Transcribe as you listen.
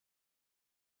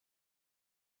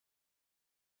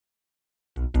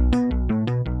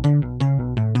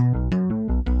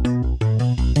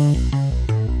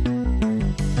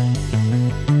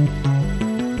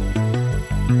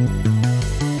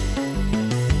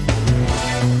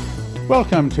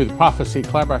Welcome to the Prophecy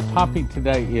Club. Our topic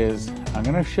today is, I'm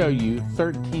going to show you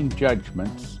 13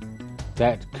 judgments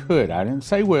that could, I didn't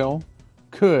say will,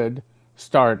 could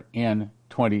start in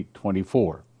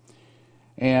 2024.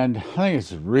 And I think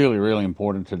it's really, really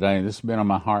important today. This has been on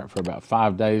my heart for about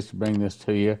 5 days to bring this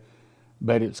to you,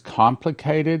 but it's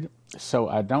complicated, so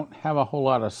I don't have a whole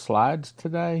lot of slides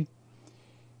today.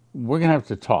 We're going to have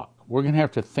to talk. We're going to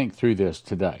have to think through this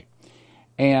today.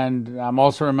 And I'm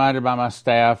also reminded by my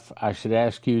staff, I should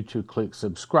ask you to click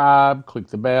subscribe, click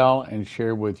the bell, and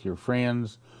share with your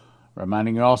friends.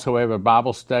 Reminding you also we have a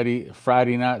Bible study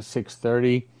Friday night,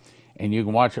 6:30, and you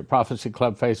can watch it Prophecy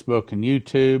Club Facebook and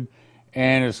YouTube.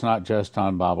 And it's not just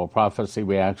on Bible prophecy,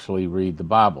 we actually read the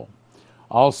Bible.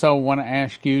 Also want to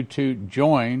ask you to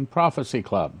join Prophecy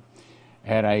Club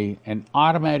at an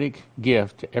automatic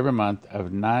gift every month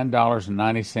of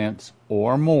 $9.90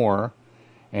 or more.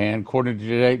 And according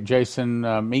to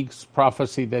Jason Meek's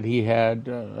prophecy that he had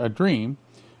a dream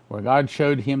where God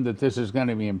showed him that this is going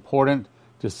to be important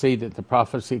to see that the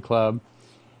Prophecy Club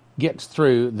gets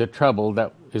through the trouble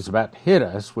that is about to hit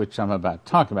us, which I'm about to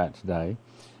talk about today.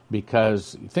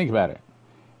 Because think about it.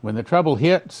 When the trouble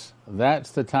hits,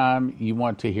 that's the time you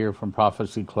want to hear from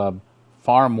Prophecy Club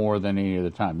far more than any other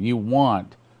time. You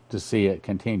want to see it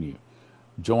continue.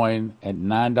 Join at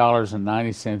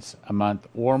 $9.90 a month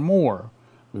or more.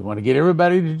 We want to get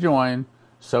everybody to join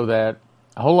so that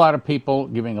a whole lot of people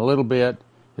giving a little bit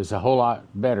is a whole lot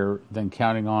better than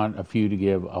counting on a few to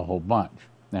give a whole bunch.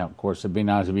 Now, of course, it'd be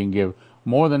nice if you can give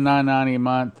more than $9.90 a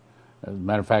month. As a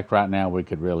matter of fact, right now we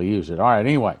could really use it. All right,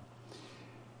 anyway.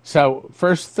 So,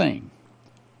 first thing,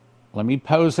 let me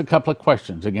pose a couple of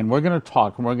questions. Again, we're going to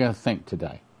talk and we're going to think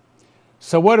today.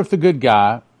 So what if the good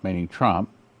guy, meaning Trump,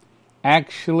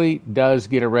 actually does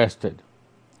get arrested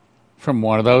from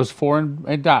one of those four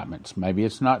indictments? Maybe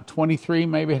it's not 23,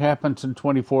 maybe it happens in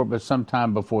 24, but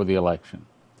sometime before the election.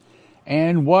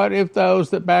 And what if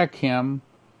those that back him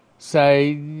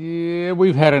say, yeah,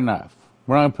 we've had enough,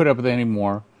 we're not going to put up with it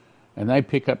anymore, and they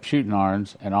pick up shooting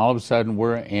irons, and all of a sudden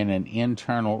we're in an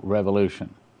internal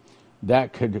revolution.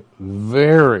 That could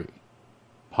very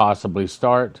possibly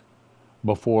start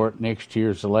before next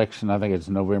year's election. I think it's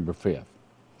November 5th.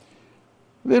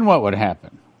 Then what would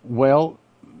happen? Well,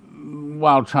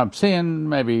 while Trump's in,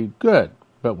 maybe good.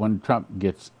 But when Trump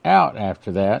gets out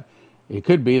after that, it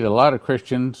could be that a lot of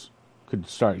Christians could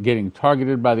start getting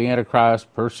targeted by the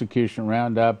Antichrist, persecution,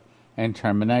 roundup, and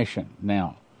termination.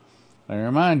 Now, I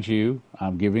remind you,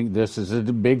 I'm giving this as a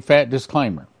big fat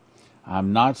disclaimer.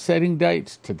 I'm not setting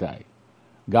dates today.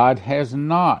 God has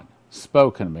not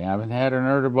spoken to me. I haven't had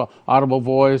an audible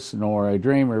voice nor a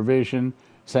dream or vision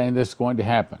saying this is going to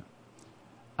happen.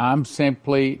 I'm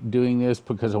simply doing this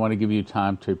because I want to give you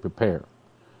time to prepare.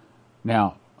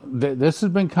 Now, this has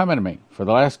been coming to me for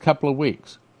the last couple of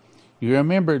weeks. You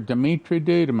remember Dimitri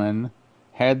Duduman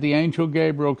had the angel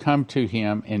Gabriel come to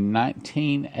him in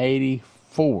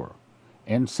 1984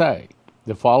 and say,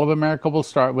 the fall of America will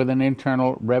start with an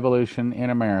internal revolution in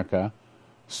America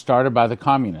started by the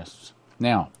communists.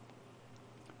 Now,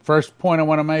 first point I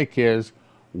want to make is,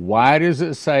 why does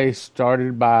it say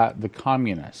started by the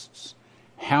communists?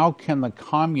 How can the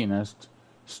communists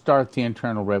start the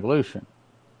internal revolution?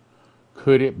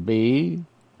 Could it be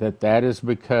that is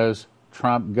because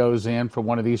Trump goes in for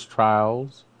one of these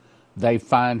trials, they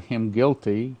find him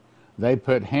guilty, they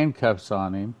put handcuffs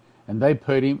on him, and they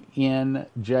put him in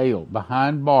jail,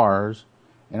 behind bars,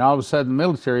 and all of a sudden the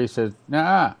military says,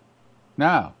 no.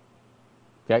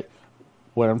 Okay?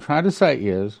 What I'm trying to say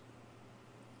is,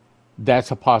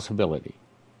 that's a possibility.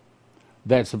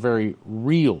 That's a very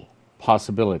real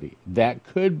possibility. That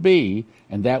could be,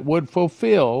 and that would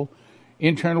fulfill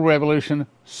internal revolution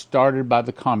started by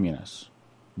the communists.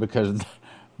 Because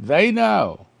they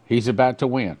know he's about to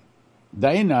win.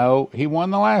 They know he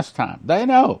won the last time. They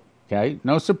know. Okay?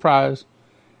 No surprise.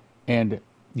 And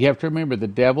you have to remember, the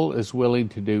devil is willing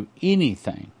to do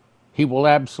anything. He will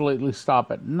absolutely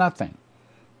stop at nothing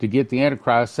to get the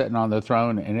Antichrist sitting on the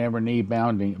throne and every knee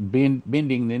bending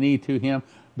the knee to him,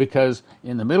 because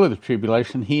in the middle of the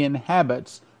tribulation, he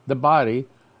inhabits the body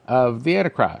of the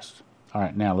Antichrist. All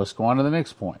right, now let's go on to the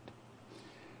next point.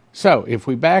 So if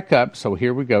we back up, so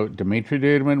here we go. Dimitri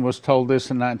Duduman was told this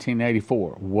in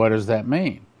 1984. What does that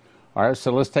mean? All right,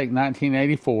 so let's take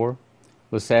 1984.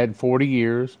 Let's add 40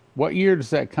 years. What year does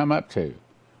that come up to?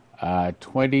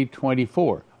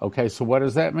 2024. Okay, so what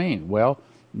does that mean? Well,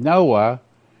 Noah,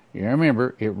 you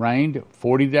remember, it rained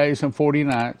 40 days and 40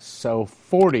 nights, so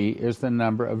 40 is the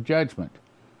number of judgment.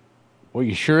 Well,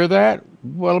 you sure of that?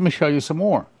 Well, let me show you some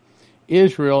more.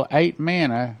 Israel ate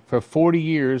manna for 40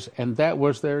 years, and that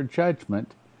was their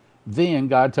judgment Then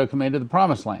God took them into the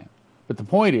promised land. But the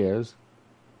point is,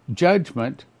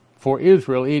 judgment for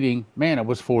Israel eating manna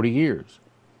was 40 years.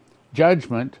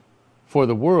 Judgment for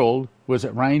the world was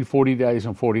it rained 40 days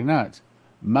and 40 nights.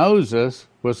 Moses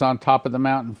was on top of the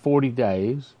mountain 40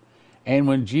 days. And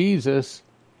when Jesus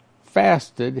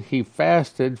fasted, he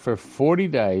fasted for 40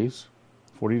 days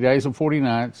and 40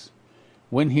 nights.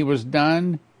 When he was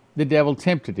done, the devil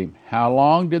tempted him. How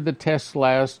long did the test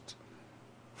last?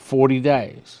 40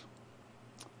 days.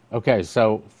 Okay,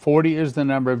 so 40 is the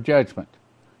number of judgment.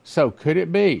 So could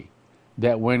it be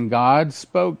that when God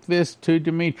spoke this to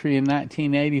Dimitri in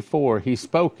 1984, he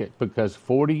spoke it because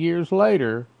 40 years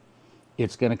later,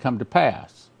 it's going to come to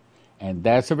pass? And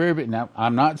that's a very big... Now,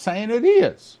 I'm not saying it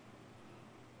is.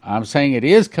 I'm saying it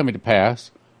is coming to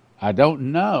pass. I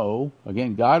don't know.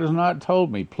 Again, God has not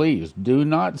told me. Please do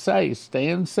not say,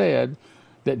 Stan said,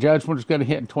 that judgment is going to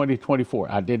hit in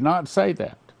 2024. I did not say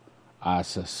that. I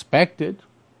suspected.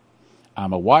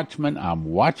 I'm a watchman. I'm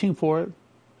watching for it.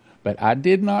 But I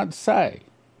did not say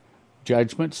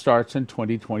judgment starts in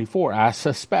 2024. I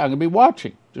suspect. I'm going to be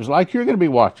watching, just like you're going to be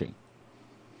watching.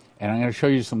 And I'm going to show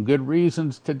you some good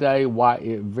reasons today why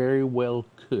it very well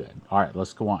could. All right,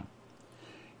 let's go on.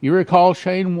 You recall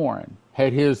Shane Warren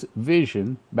had his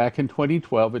vision back in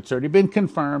 2012. It's already been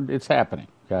confirmed. It's happening,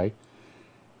 okay?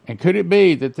 And could it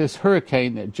be that this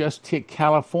hurricane that just hit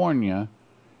California,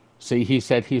 see, he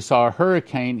said he saw a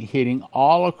hurricane hitting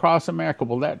all across America.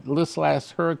 Well, this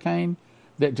last hurricane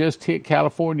that just hit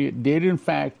California did, in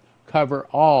fact, cover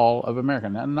all of America.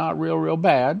 Now, not real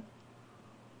bad,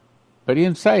 but he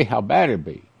didn't say how bad it'd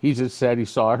be. He just said he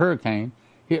saw a hurricane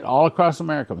hit all across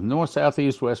America, the north, south,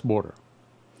 east, west border.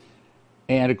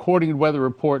 And according to weather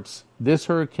reports, this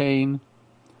hurricane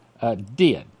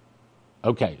did.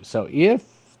 Okay, so if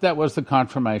that was the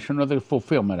confirmation or the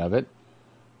fulfillment of it,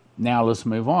 now let's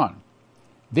move on.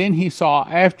 Then he saw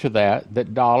after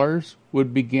that dollars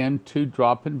would begin to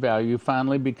drop in value,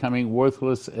 finally becoming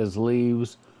worthless as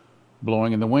leaves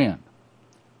blowing in the wind.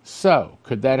 So,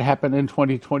 could that happen in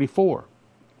 2024?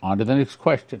 On to the next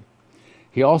question.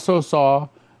 He also saw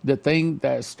the thing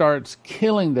that starts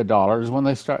killing the dollar is when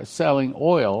they start selling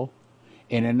oil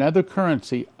in another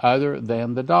currency other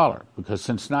than the dollar. Because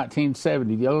since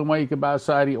 1970, the only way you could buy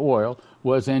Saudi oil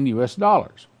was in U.S.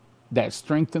 dollars. That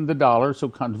strengthened the dollar. So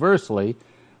conversely,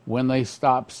 when they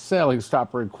stop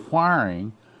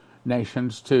requiring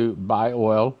nations to buy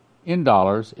oil in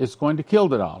dollars, it's going to kill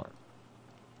the dollar.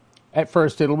 At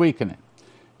first, it'll weaken it.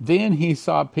 Then he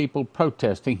saw people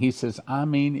protesting. He says,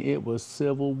 it was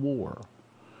civil war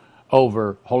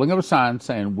over holding up a sign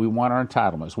saying, we want our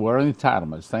entitlements. What are the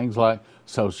entitlements? Things like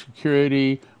Social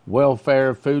Security,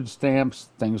 welfare, food stamps,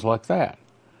 things like that.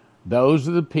 Those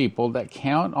are the people that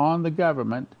count on the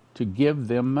government to give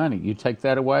them money. You take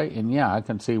that away, and yeah, I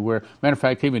can see where... Matter of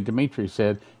fact, even Dimitri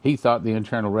said he thought the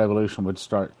internal revolution would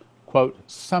start, quote,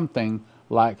 something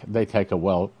like they take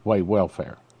away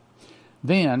welfare.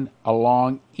 Then,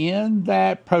 along in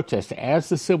that protest, as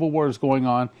the Civil War is going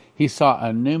on, he saw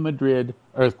a New Madrid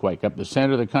earthquake up the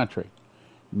center of the country.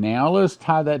 Now let's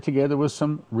tie that together with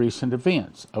some recent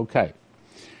events. Okay,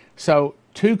 so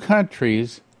 2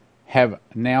 countries have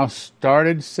now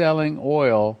started selling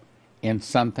oil in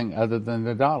something other than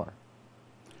the dollar.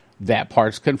 That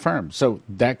part's confirmed. So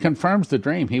that confirms the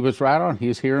dream. He was right on.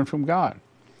 He's hearing from God.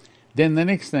 Then the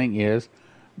next thing is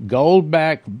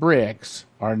gold-backed bricks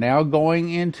are now going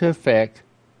into effect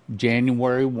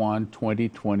January 1,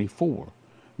 2024.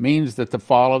 Means that the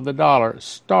fall of the dollar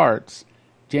starts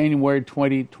January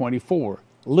 2024,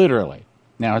 literally.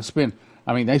 Now,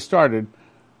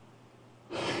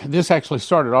 this actually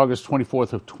started August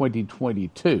 24th of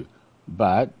 2022,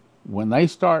 but when they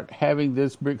start having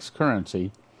this BRICS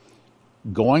currency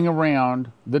going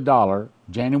around the dollar,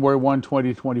 January 1,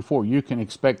 2024, you can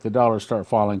expect the dollar to start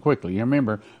falling quickly. You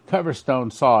remember,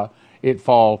 Coverstone saw it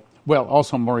fall,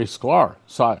 also Maurice Sklar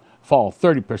saw it fall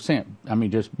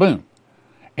 30%. Just boom.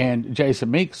 And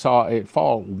Jason Meek saw it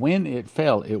fall. When it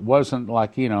fell, it wasn't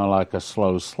like a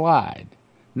slow slide.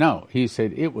 No, he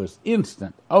said it was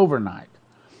instant, overnight.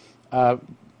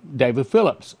 David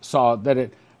Phillips saw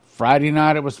that Friday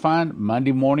night it was fine.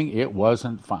 Monday morning it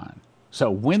wasn't fine. So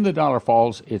when the dollar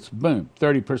falls, it's boom,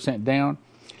 30% down,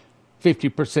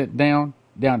 50%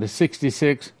 down to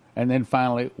 66, and then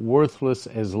finally worthless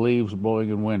as leaves blowing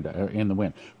in the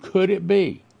wind. Could it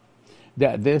be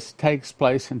that this takes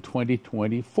place in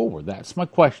 2024? That's my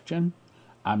question.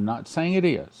 I'm not saying it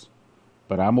is,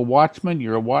 but I'm a watchman,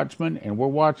 you're a watchman, and we're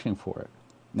watching for it.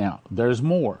 Now, there's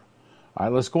more. All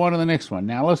right, let's go on to the next one.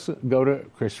 Now let's go to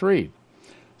Chris Reed.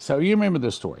 So you remember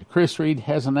this story. Chris Reed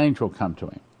has an angel come to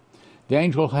him. The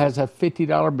angel has a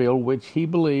 $50 bill, which he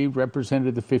believed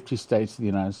represented the 50 states of the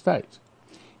United States.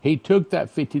 He took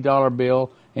that $50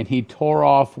 bill and he tore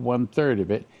off 1/3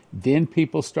 of it. Then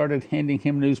people started handing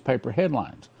him newspaper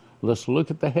headlines. Let's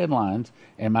look at the headlines.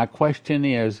 And my question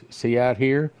is, see out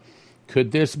here,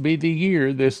 could this be the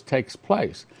year this takes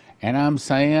place? And I'm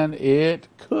saying it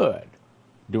could.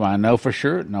 Do I know for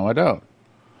sure? No, I don't.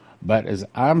 But as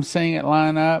I'm seeing it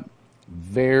line up,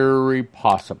 very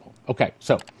possible. Okay,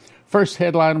 so first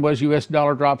headline was U.S.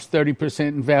 dollar drops 30%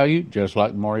 in value, just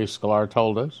like Maurice Sklar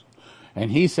told us.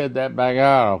 And he said that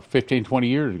back 15, 20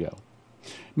 years ago.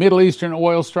 Middle Eastern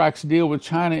oil strikes deal with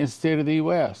China instead of the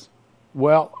U.S.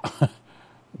 Well,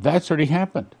 that's already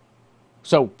happened.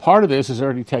 So part of this has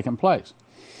already taken place.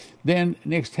 Then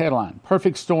next headline,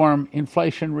 perfect storm,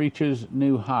 inflation reaches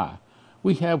new high.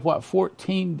 We have,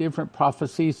 14 different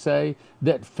prophecies say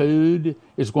that food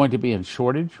is going to be in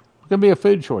shortage. It's going to be a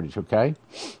food shortage, okay?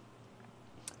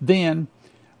 Then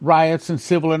riots and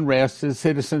civil unrest as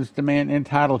citizens demand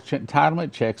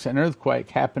entitlement checks. An earthquake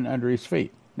happened under his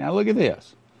feet. Now look at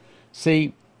this.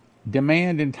 See,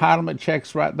 demand entitlement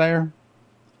checks right there.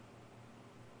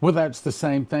 Well, that's the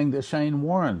same thing that Shane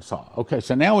Warren saw. Okay,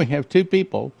 so now we have two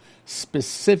people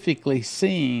specifically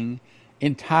seeing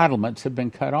entitlements have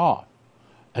been cut off.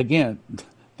 Again,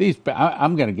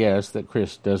 I'm going to guess that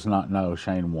Chris does not know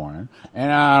Shane Warren,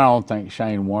 and I don't think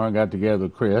Shane Warren got together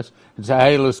with Chris and said,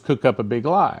 hey, let's cook up a big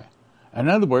lie. In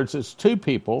other words, it's two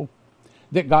people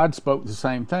that God spoke the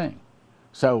same thing.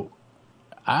 So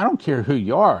I don't care who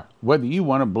you are, whether you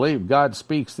want to believe God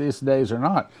speaks these days or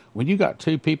not. When you got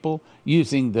two people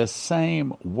using the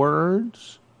same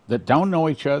words that don't know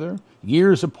each other,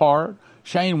 years apart.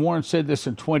 Shane Warren said this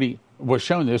was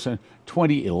shown this in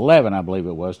 2011, I believe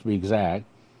it was, to be exact.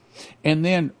 And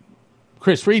then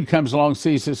Chris Reed comes along,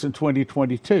 sees this in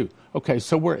 2022. Okay,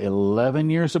 so we're 11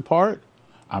 years apart.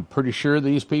 I'm pretty sure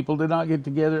these people did not get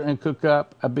together and cook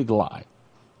up a big lie.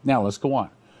 Now let's go on.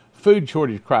 Food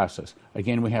shortage crisis.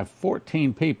 Again, we have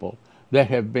 14 people that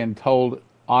have been told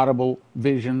audible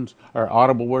visions or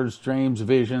audible words, dreams,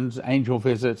 visions, angel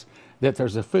visits, that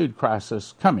there's a food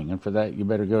crisis coming. And for that, you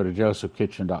better go to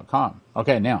josephkitchen.com.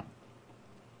 Okay, now,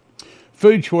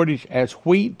 food shortage as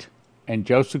wheat, and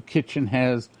Joseph Kitchen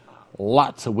has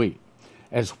lots of wheat.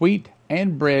 As wheat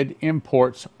and bread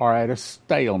imports are at a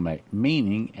stalemate,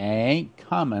 meaning it ain't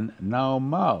coming no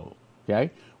more.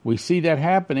 Okay? We see that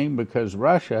happening because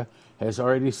Russia has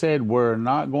already said we're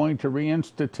not going to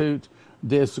reinstitute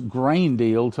this grain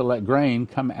deal to let grain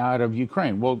come out of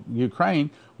Ukraine. Well, Ukraine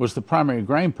was the primary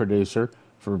grain producer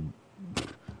for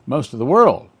most of the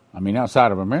world. I mean,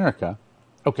 outside of America.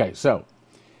 Okay, so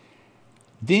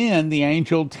then the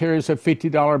angel tears a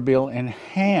 $50 bill in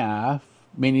half,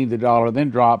 meaning the dollar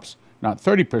then drops not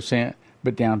 30%,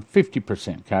 but down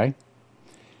 50%, okay?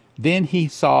 Then he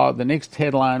saw, the next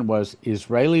headline was,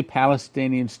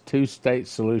 Israeli-Palestinians two-state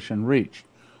solution reached.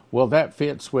 Well, that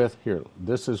fits with, here,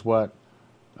 this is what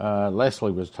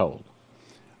Leslie was told.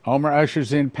 Omer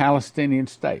ushers in Palestinian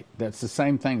state. That's the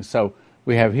same thing. So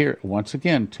we have here, once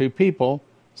again, two people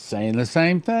saying the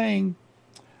same thing.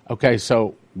 Okay,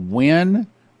 so when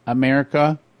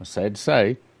America, it's going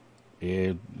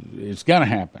to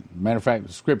happen. Matter of fact,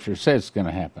 the scripture says it's going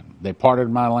to happen. They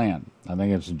parted my land. I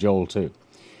think it's Joel 2.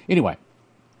 Anyway,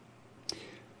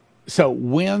 so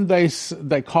when they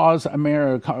cause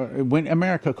when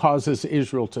America causes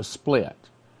Israel to split,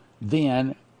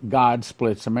 then God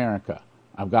splits America.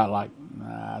 I've got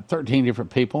 13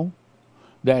 different people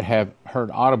that have heard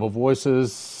audible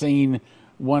voices, seen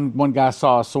one guy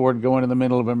saw a sword go into the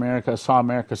middle of America, saw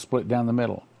America split down the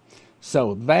middle.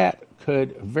 So that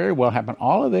could very well happen.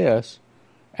 All of this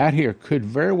out here could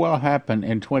very well happen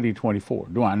in 2024.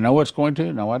 Do I know it's going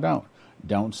to? No, I don't.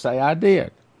 Don't say I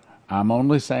did. I'm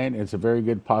only saying it's a very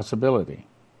good possibility.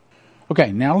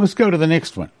 Okay, now let's go to the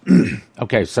next one.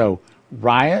 Okay, so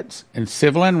riots and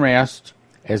civil unrest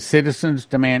as citizens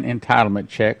demand entitlement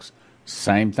checks.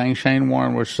 Same thing Shane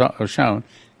Warren was shown.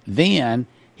 Then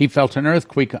he felt an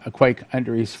earthquake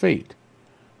under his feet.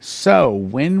 So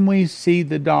when we see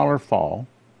the dollar fall,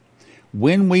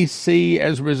 when we see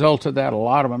as a result of that a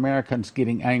lot of Americans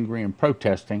getting angry and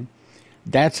protesting,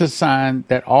 that's a sign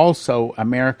that also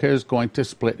America is going to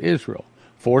split Israel,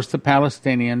 force the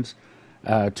Palestinians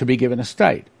to be given a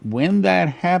state. When that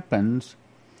happens,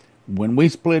 when we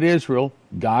split Israel,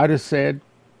 God has said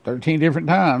 13 different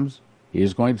times He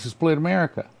is going to split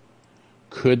America.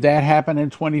 Could that happen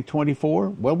in 2024?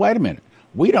 Well, wait a minute.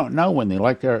 We don't know when the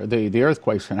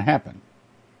earthquake's going to happen.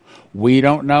 We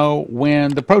don't know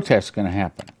when the protest's going to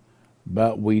happen.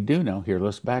 But we do know. Here,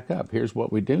 let's back up. Here's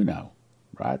what we do know.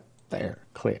 Right there.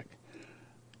 Click.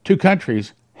 Two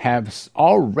countries have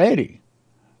already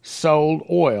sold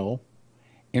oil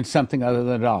in something other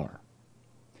than a dollar.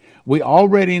 We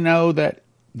already know that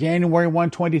January 1,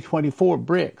 2024,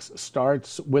 BRICS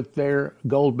starts with their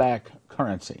gold-backed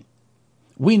currency.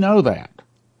 We know that.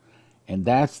 And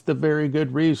that's the very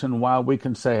good reason why we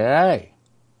can say, hey,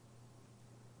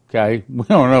 okay, we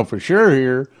don't know for sure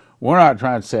here. We're not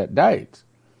trying to set dates.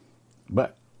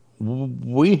 But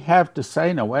we have to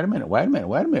say, no, wait a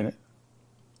minute.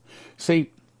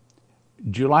 See,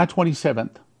 July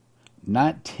 27th,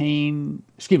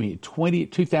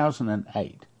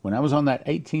 2008, when I was on that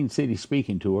 18-city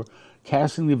speaking tour,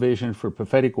 casting the vision for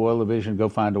prophetic oil, the vision, go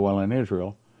find oil in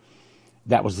Israel,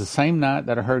 that was the same night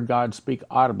that I heard God speak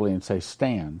audibly and say,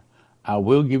 Stan, I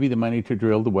will give you the money to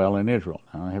drill the well in Israel.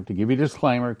 Now, I have to give you a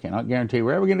disclaimer, cannot guarantee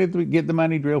we're ever going to get the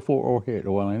money drilled for or hit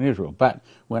oil in Israel. But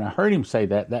when I heard him say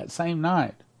that same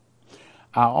night,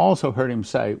 I also heard him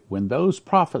say, when those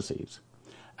prophecies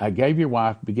I gave your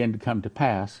wife begin to come to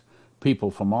pass,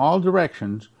 people from all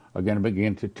directions are going to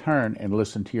begin to turn and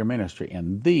listen to your ministry.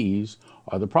 And these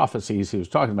are the prophecies he was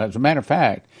talking about. As a matter of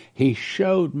fact, he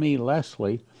showed me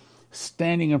Leslie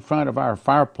standing in front of our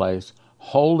fireplace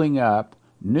holding up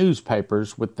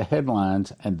newspapers with the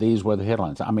headlines, and these were the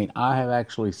headlines. I mean, I have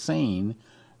actually seen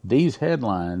these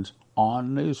headlines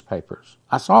on newspapers.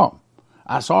 I saw them.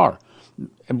 I saw her.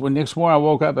 And when next morning I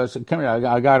woke up, I said, come here,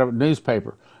 I got a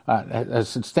newspaper. I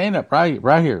said, stand up right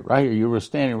here. You were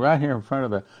standing right here in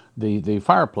front of the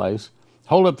fireplace.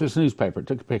 Hold up this newspaper.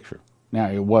 Took a picture. Now,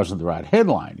 it wasn't the right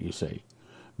headline, you see.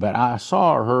 But I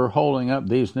saw her holding up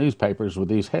these newspapers with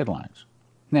these headlines.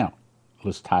 Now,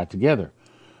 let's tie it together.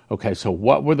 Okay, so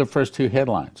what were the first two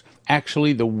headlines?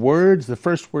 Actually, the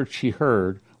first words she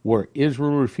heard were,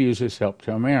 Israel refuses help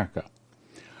to America.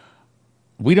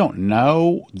 We don't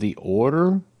know the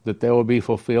order that they will be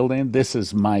fulfilled in. This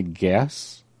is my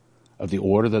guess of the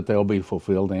order that they'll be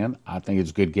fulfilled in. I think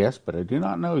it's a good guess, but I do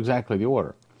not know exactly the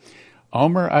order.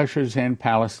 Omer ushers in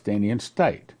Palestinian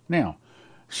state. Now,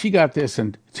 she got this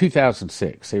in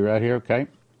 2006. See right here, okay?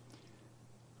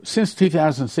 Since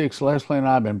 2006, Leslie and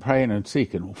I have been praying and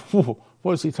seeking.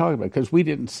 What is he talking about? Because we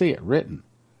didn't see it written.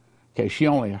 Okay, she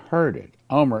only heard it.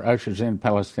 Omer ushers in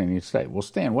Palestinian state. Well,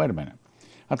 Stan, wait a minute.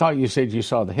 I thought you said you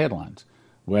saw the headlines.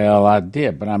 Well, I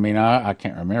did, but I mean, I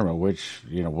can't remember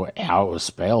how it was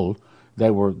spelled. They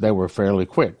were fairly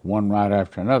quick, one right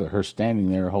after another. Her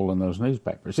standing there holding those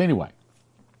newspapers. Anyway,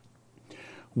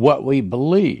 what we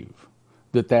believe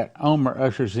that Omer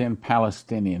ushers in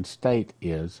Palestinian state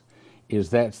is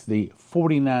that's the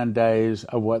 49 days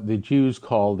of what the Jews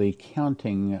call the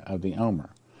counting of the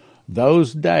Omer.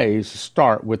 Those days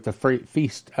start with the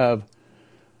Feast of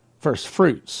First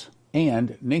Fruits.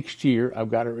 And next year, I've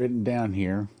got it written down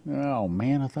here. Oh,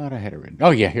 man, I thought I had it written.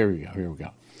 Oh, yeah, here we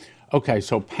go. Okay,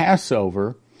 so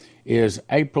Passover is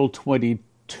April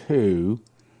 22.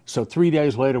 So 3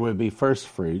 days later would be First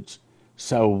Fruits.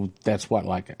 So that's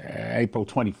April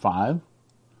 25,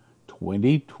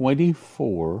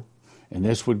 2024. And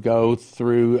this would go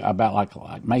through about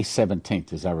like May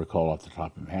 17th, as I recall off the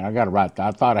top of my head. I got to write that.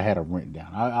 I thought I had them written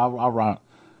down. I'll write.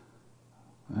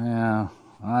 Yeah,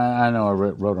 I know I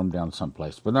wrote them down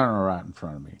someplace, but they're not right in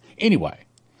front of me. Anyway,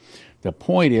 the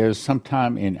point is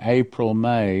sometime in April,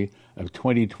 May of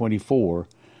 2024,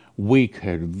 we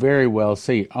could very well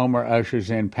see Omer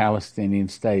ushers in Palestinian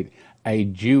state, a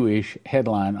Jewish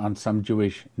headline on some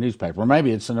Jewish newspaper. Or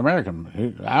maybe it's an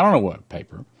American, I don't know what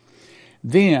paper.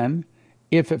 Then,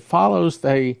 if it follows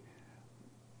the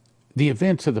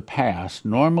events of the past,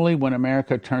 normally when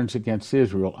America turns against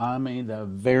Israel, the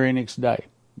very next day,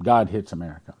 God hits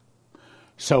America.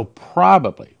 So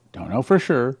probably, don't know for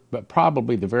sure, but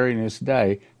probably the very next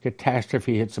day,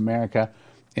 catastrophe hits America,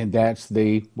 and that's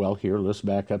here, let's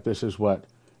back up.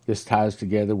 This ties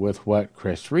together with what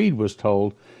Chris Reed was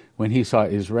told when he saw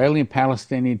Israeli and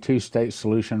Palestinian two-state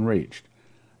solution reached.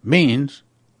 Means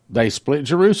they split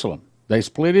Jerusalem. They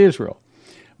split Israel.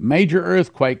 Major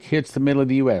earthquake hits the middle of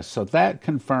the U.S. So that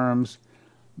confirms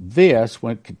this.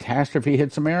 When catastrophe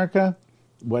hits America,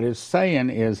 what it's saying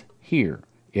is here.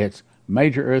 It's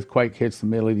major earthquake hits the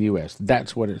middle of the U.S.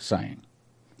 That's what it's saying.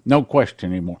 No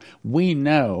question anymore. We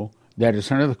know that it's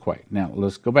an earthquake. Now,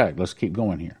 let's go back. Let's keep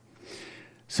going here.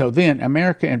 So then,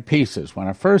 America in pieces. When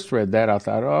I first read that, I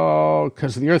thought,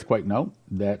 because of the earthquake. No,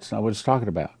 that's not what it's talking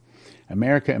about.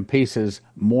 America in pieces,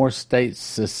 more states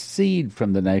secede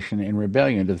from the nation in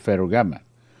rebellion to the federal government.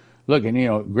 Look,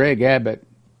 and Greg Abbott,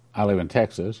 I live in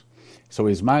Texas, so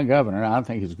he's my governor. I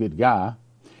think he's a good guy.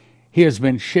 He has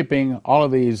been shipping all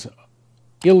of these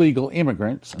illegal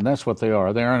immigrants, and that's what they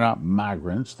are. They are not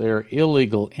migrants. They are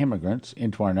illegal immigrants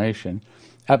into our nation.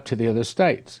 up to the other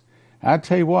states. I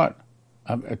tell you what,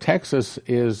 Texas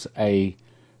is a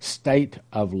state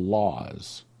of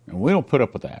laws, and we don't put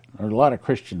up with that. There are a lot of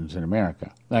Christians in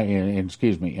America,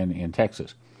 in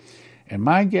Texas. And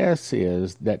my guess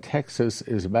is that Texas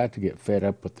is about to get fed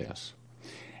up with this.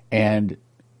 And,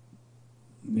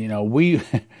 we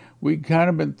kind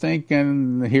of been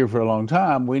thinking here for a long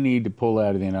time, we need to pull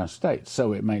out of the United States.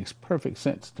 So it makes perfect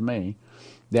sense to me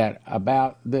that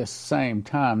about this same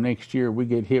time next year, we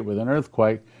get hit with an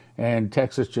earthquake, and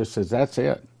Texas just says, that's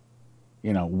it.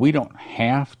 We don't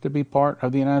have to be part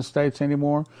of the United States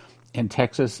anymore, and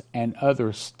Texas and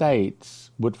other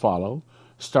states would follow,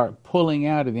 start pulling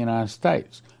out of the United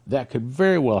States. That could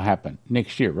very well happen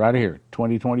next year, right here,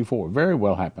 2024, very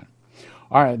well happen.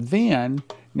 All right, then,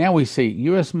 now we see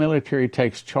U.S. military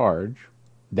takes charge.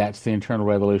 That's the internal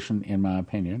revolution, in my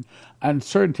opinion.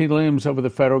 Uncertainty looms over the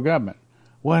federal government.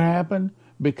 What happened?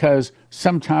 Because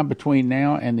sometime between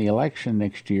now and the election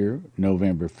next year,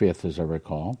 November 5th, as I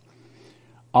recall,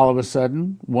 all of a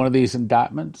sudden, one of these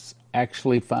indictments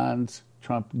actually finds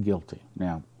Trump guilty.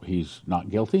 Now, he's not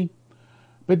guilty,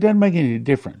 but it doesn't make any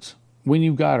difference. When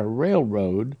you've got a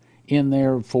railroad in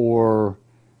there for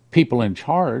people in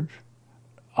charge,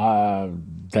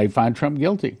 they find Trump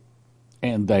guilty,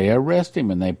 and they arrest him,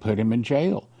 and they put him in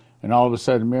jail. And all of a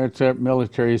sudden, the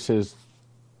military says,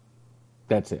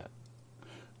 that's it.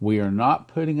 We are not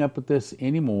putting up with this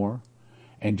anymore.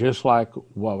 And just like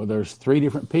there's three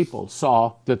different people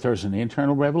saw that there's an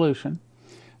internal revolution,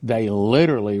 they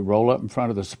literally roll up in front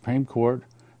of the Supreme Court,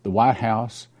 the White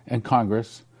House, and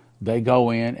Congress. They go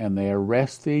in and they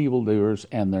arrest the evildoers,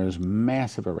 and there's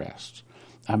massive arrests.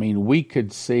 I mean, we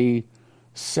could see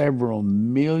several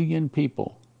million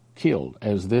people killed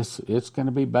it's going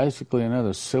to be basically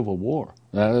another civil war.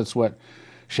 That's what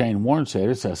Shane Warren said.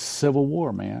 It's a civil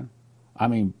war, man. I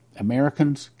mean,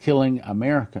 Americans killing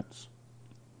Americans.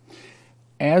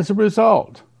 As a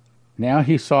result, now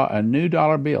he saw a new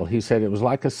dollar bill. He said it was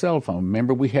like a cell phone.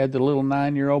 Remember, we had the little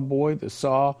 9-year-old boy that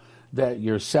saw that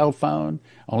your cell phone,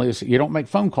 you don't make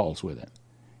phone calls with it.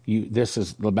 This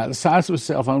is about the size of a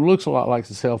cell phone. It looks a lot like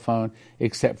a cell phone,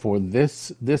 except for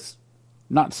this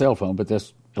not cell phone, but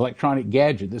this electronic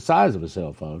gadget, the size of a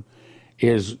cell phone,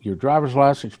 is your driver's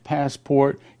license,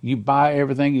 passport. You buy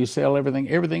everything, you sell everything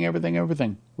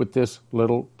with this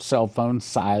little cell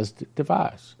phone-sized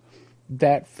device.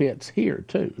 That fits here,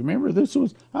 too. Remember,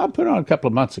 I put on a couple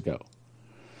of months ago.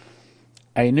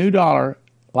 A new dollar,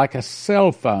 like a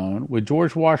cell phone, with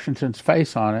George Washington's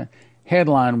face on it.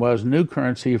 Headline was, New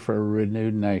Currency for a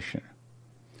Renewed Nation.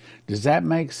 Does that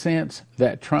make sense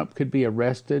that Trump could be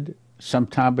arrested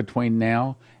sometime between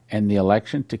now and the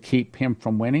election to keep him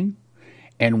from winning?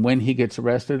 And when he gets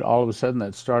arrested, all of a sudden,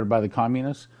 that's started by the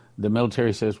communists, the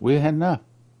military says, we had enough.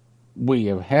 We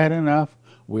have had enough.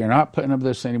 We are not putting up with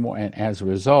this anymore. And as a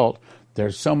result,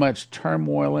 there's so much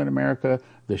turmoil in America.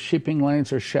 The shipping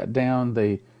lanes are shut down.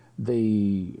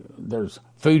 There's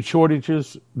food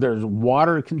shortages. There's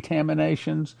water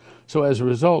contaminations. So as a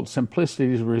result,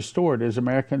 simplicity is restored as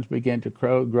Americans begin to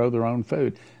grow their own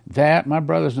food. That, my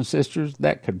brothers and sisters,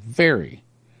 that could very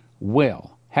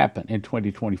well happen in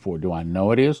 2024. Do I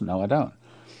know it is? No, I don't.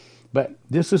 But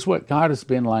this is what God has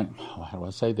been like, how do I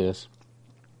say this?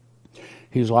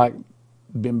 He's like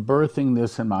been birthing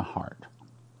this in my heart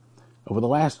over the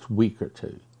last week or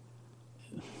two.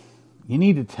 You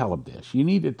need to tell them this. You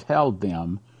need to tell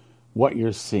them what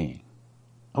you're seeing.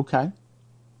 Okay.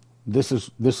 This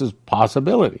is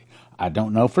possibility. I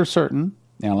don't know for certain.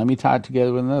 Now let me tie it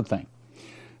together with another thing.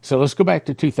 So let's go back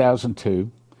to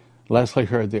 2002. Leslie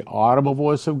heard the audible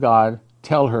voice of God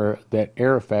tell her that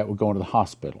Arafat would go into the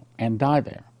hospital and die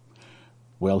there.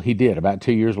 Well, he did about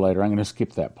 2 years later. I'm going to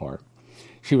skip that part.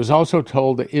 She was also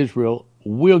told that Israel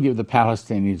will give the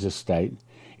Palestinians a state.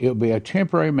 It will be a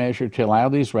temporary measure to allow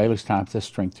the Israelis time to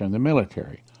strengthen the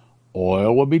military.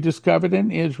 Oil will be discovered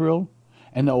in Israel,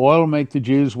 and the oil will make the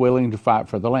Jews willing to fight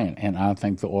for the land. And I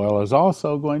think the oil is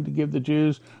also going to give the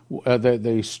Jews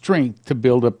the strength to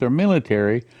build up their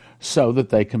military so that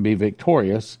they can be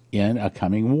victorious in a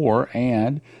coming war.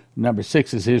 And number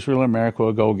 6 is Israel and America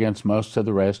will go against most of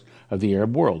the rest of the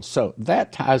Arab world. So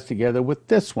that ties together with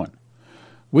this one.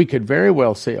 We could very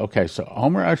well see, okay, so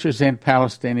Homer ushers in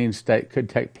Palestinian state could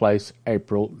take place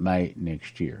April, May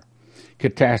next year.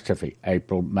 Catastrophe,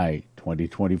 April, May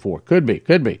 2024. Could be.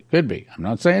 I'm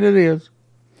not saying it is.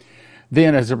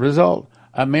 Then as a result,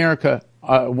 America,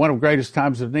 one of the greatest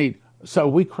times of need. So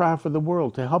we cry for the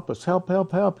world to help us. Help.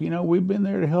 We've been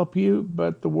there to help you,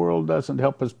 but the world doesn't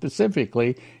help us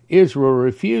specifically. Israel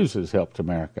refuses help to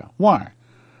America. Why?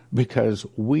 Because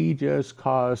we just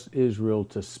caused Israel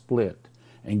to split.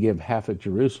 and give half of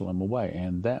Jerusalem away.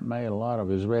 And that made a lot of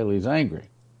Israelis angry.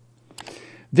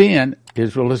 Then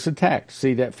Israel is attacked.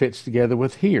 See, that fits together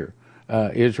with here.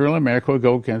 Israel and America will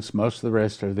go against most of the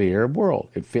rest of the Arab world.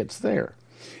 It fits there.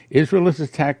 Israel has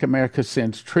attacked America,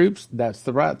 sends troops. That's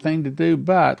the right thing to do,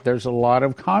 but there's a lot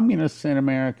of communists in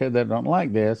America that don't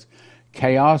like this.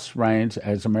 Chaos reigns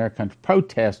as Americans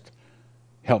protest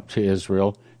help to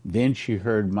Israel. Then she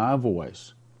heard my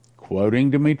voice,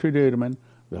 quoting Dimitri Duduman,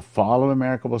 the fall of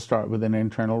America will start with an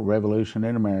internal revolution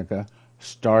in America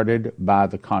started by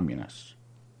the communists.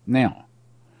 Now,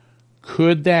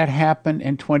 could that happen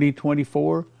in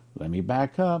 2024? Let me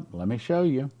back up. Let me show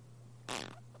you.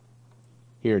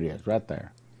 Here it is, right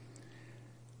there.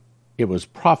 It was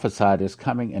prophesied as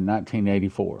coming in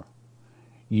 1984.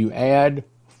 You add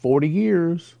 40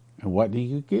 years, and what do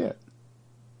you get?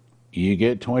 You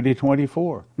get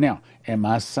 2024. Now, am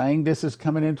I saying this is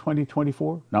coming in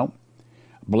 2024? No.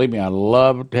 Believe me, I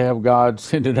love to have God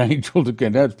send an angel to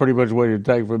come. That's pretty much what it would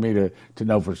take for me to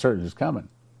know for certain it's coming.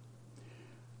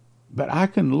 But I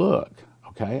can look,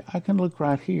 okay? I can look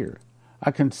right here. I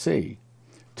can see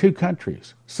 2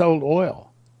 countries sold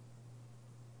oil,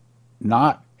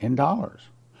 not in dollars.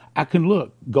 I can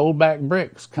look, gold-backed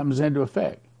bricks comes into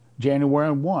effect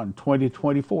January 1,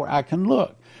 2024. I can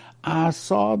look. I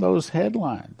saw those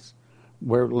headlines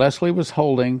where Leslie was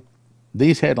holding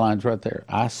these headlines right there.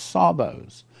 I saw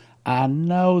those. I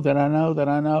know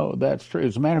that's true.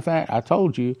 As a matter of fact, I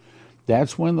told you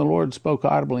that's when the Lord spoke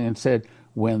audibly and said,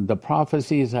 when the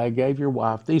prophecies I gave your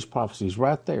wife, these prophecies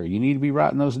right there, you need to be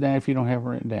writing those down if you don't have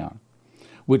them written down.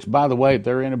 Which, by the way,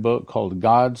 they're in a book called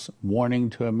God's Warning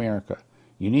to America.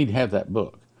 You need to have that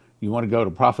book. You want to go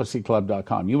to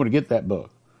prophecyclub.com. You want to get that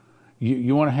book.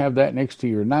 You want to have that next to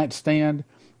your nightstand,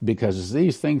 because as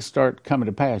these things start coming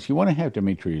to pass, you want to have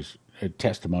Dimitri's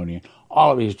testimony,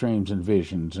 all of his dreams and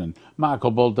visions, and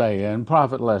Michael Boldea and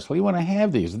Prophet Leslie. You want to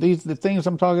have these. The things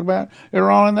I'm talking about,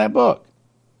 they're all in that book.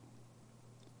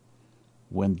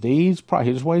 When these,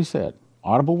 here's what he said,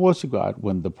 Audible Voice of God,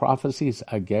 when the prophecies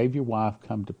I gave your wife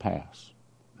come to pass.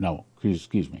 No,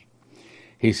 excuse me.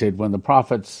 He said, when the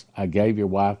prophets I gave your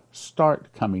wife start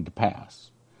coming to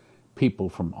pass, people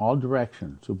from all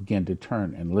directions will begin to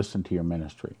turn and listen to your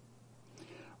ministry.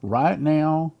 Right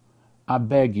now, I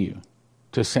beg you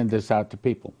to send this out to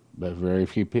people, but very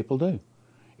few people do.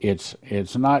 It's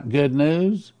not good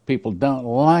news. People don't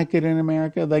like it in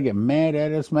America. They get mad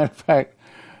at it. As a matter of fact,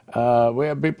 we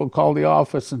have people call the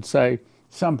office and say,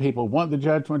 some people want the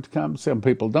judgment to come, some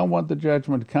people don't want the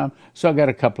judgment to come. So I got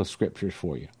a couple of scriptures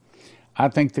for you. I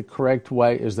think the correct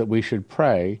way is that we should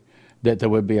pray that there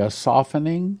would be a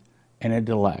softening and a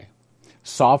delay.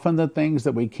 Soften the things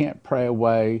that we can't pray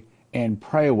away and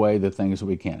pray away the things that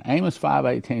we can. Amos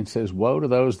 5:18 says, woe to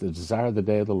those that desire the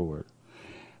day of the Lord.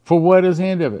 For what is the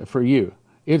end of it for you?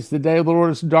 It's the day of the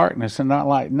Lord is darkness and not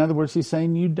light. In other words, he's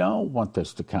saying you don't want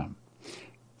this to come.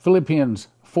 Philippians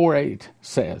 4:8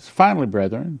 says, finally,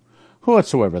 brethren,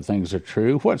 whatsoever things are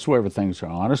true, whatsoever things are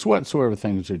honest, whatsoever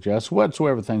things are just,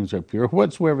 whatsoever things are pure,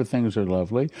 whatsoever things are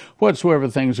lovely, whatsoever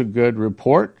things are good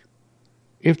report,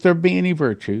 if there be any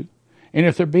virtue, and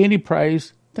if there be any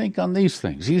praise, think on these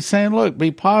things. He's saying, look,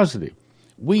 be positive.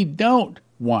 We don't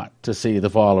want to see the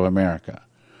fall of America.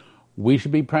 We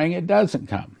should be praying it doesn't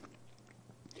come.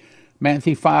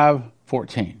 Matthew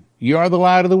 5:14. You are the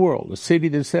light of the world. A city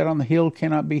that's set on the hill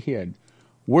cannot be hid.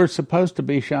 We're supposed to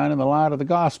be shining the light of the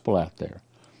gospel out there.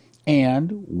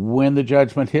 And when the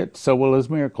judgment hits, so will his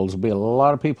miracles. There'll be a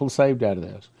lot of people saved out of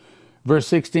this. Verse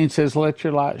 16 says, let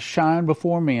your light shine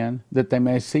before men that they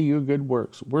may see your good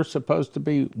works. We're supposed to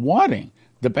be wanting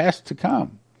the best to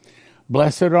come.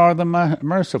 Blessed are the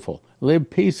merciful. Live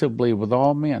peaceably with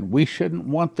all men. We shouldn't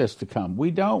want this to come.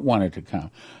 We don't want it to come.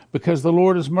 Because the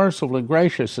Lord is merciful and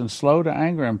gracious and slow to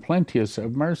anger and plenteous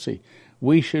of mercy.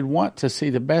 We should want to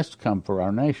see the best come for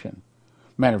our nation.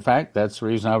 Matter of fact, that's the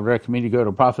reason I would recommend you go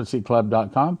to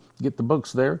prophecyclub.com, get the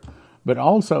books there, but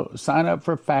also sign up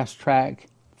for Fast Track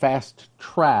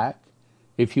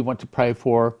if you want to pray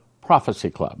for Prophecy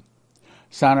Club.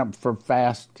 Sign up for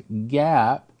Fast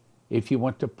Gap if you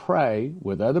want to pray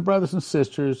with other brothers and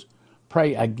sisters,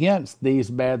 pray against these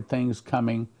bad things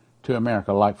coming to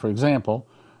America. Like, for example,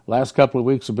 last couple of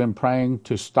weeks I've been praying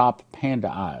to stop panda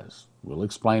eyes. We'll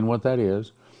explain what that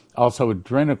is. Also,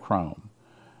 adrenochrome.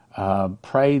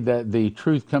 Pray that the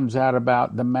truth comes out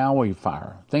about the Maui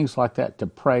fire. Things like that to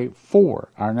pray for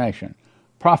our nation.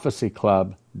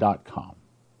 prophecyclub.com.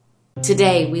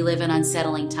 Today, we live in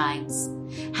unsettling times.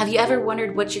 Have you ever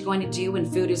wondered what you're going to do when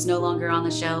food is no longer on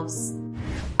the shelves?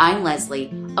 I'm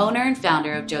Leslie, owner and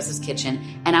founder of Joseph's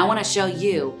Kitchen, and I want to show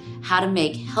you how to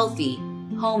make healthy,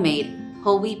 homemade,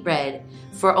 whole wheat bread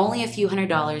for only a few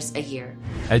 $100s a year.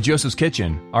 At Joseph's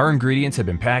Kitchen, our ingredients have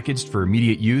been packaged for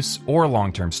immediate use or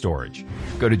long-term storage.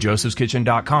 Go to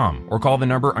josephskitchen.com or call the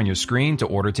number on your screen to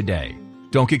order today.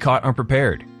 Don't get caught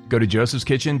unprepared. Go to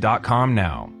josephskitchen.com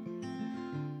now.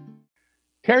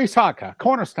 Terry Saka,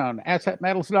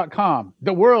 CornerstoneAssetMetals.com.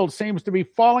 The world seems to be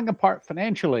falling apart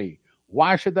financially.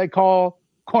 Why should they call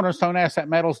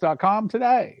CornerstoneAssetMetals.com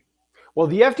today? Well,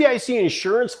 the FDIC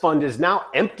insurance fund is now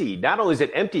empty. Not only is it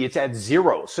empty, it's at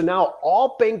zero. So now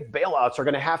all bank bailouts are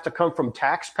going to have to come from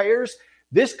taxpayers.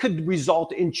 This could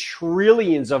result in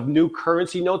trillions of new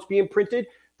currency notes being printed.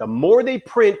 The more they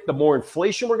print, the more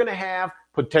inflation we're going to have,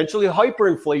 potentially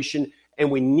hyperinflation, and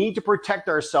we need to protect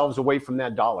ourselves away from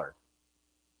that dollar.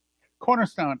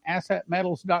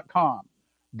 CornerstoneAssetMetals.com.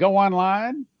 Go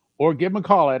online or give them a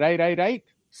call at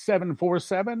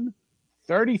 888-747-3309.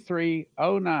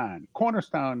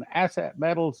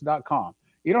 CornerstoneAssetMetals.com.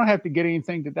 You don't have to get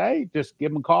anything today. Just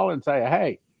give them a call and say,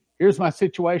 hey, here's my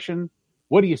situation.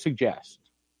 What do you suggest?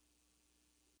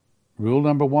 Rule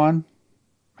number 1,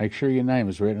 make sure your name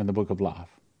is written in the book of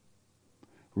life.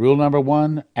 Rule number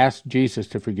 1, ask Jesus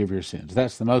to forgive your sins.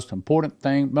 That's the most important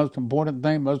thing. Number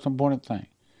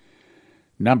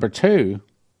 2,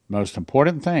 most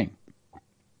important thing,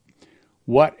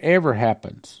 whatever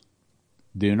happens,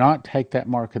 do not take that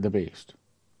mark of the beast.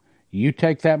 You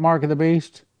take that mark of the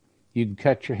beast, you can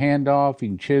cut your hand off, you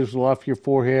can chisel off your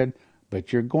forehead,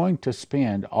 but you're going to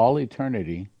spend all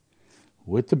eternity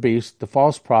with the beast, the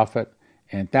false prophet,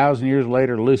 and 1,000 years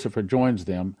later Lucifer joins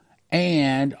them,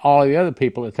 and all the other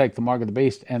people that take the mark of the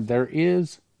beast, and there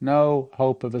is no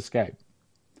hope of escape.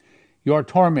 You are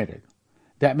tormented.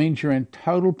 That means you're in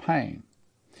total pain.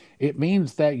 It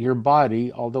means that your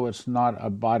body, although it's not a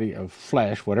body of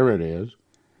flesh, whatever it is,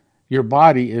 your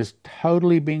body is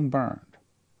totally being burned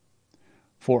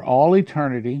for all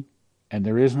eternity, and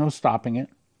there is no stopping it.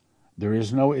 There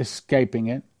is no escaping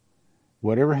it.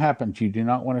 Whatever happens, you do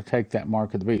not want to take that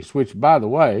mark of the beast, which, by the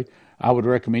way, I would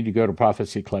recommend you go to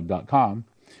prophecyclub.com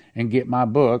and get my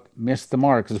book, Miss the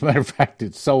Mark. As a matter of fact,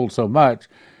 it's sold so much,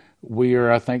 we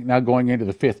are, I think, now going into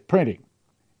the 5th printing.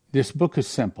 This book is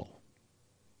simple.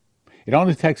 It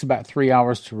only takes about 3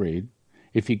 hours to read.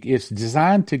 It's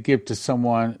designed to give to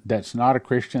someone that's not a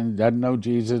Christian, doesn't know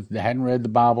Jesus, that hadn't read the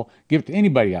Bible. Give it to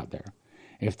anybody out there.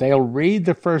 If they'll read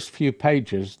the first few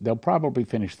pages, they'll probably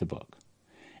finish the book.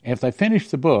 If they finish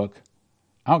the book,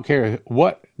 I don't care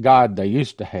what God they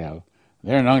used to have,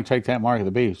 they're not going to take that mark of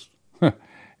the beast.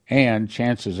 And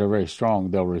chances are very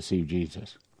strong they'll receive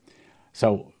Jesus.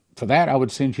 So for that, I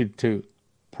would send you to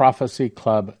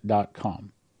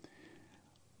prophecyclub.com.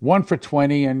 1 for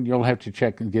 $20, and you'll have to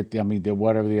check and get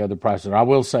whatever the other prices are. I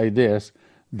will say this,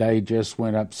 they just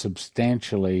went up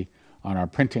substantially on our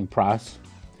printing price.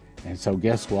 And so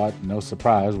guess what? No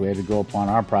surprise, we had to go up on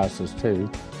our prices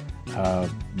too.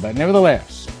 But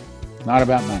nevertheless, not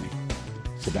about money.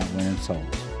 It's about winning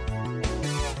souls.